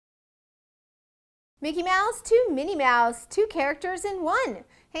Mickey Mouse to Minnie Mouse, 2 characters in 1.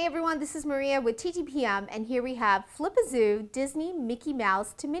 Hey everyone, this is Maria with TTPM, and here we have Flipazoo Disney Mickey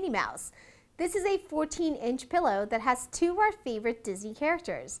Mouse to Minnie Mouse. This is a 14-inch pillow that has 2 of our favorite Disney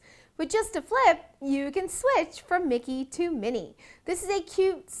characters. With just a flip, you can switch from Mickey to Minnie. This is a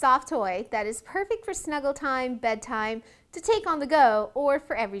cute, soft toy that is perfect for snuggle time, bedtime, to take on the go, or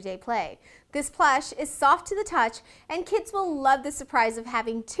for everyday play. This plush is soft to the touch, and kids will love the surprise of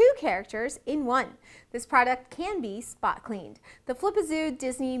having 2 characters in 1. This product can be spot cleaned. The Flipazoo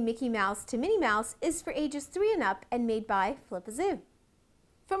Disney Mickey Mouse to Minnie Mouse is for ages 3 and up and made by Flipazoo.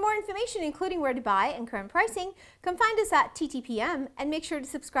 For more information, including where to buy and current pricing, come find us at TTPM and make sure to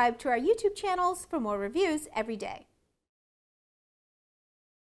subscribe to our YouTube channels for more reviews every day.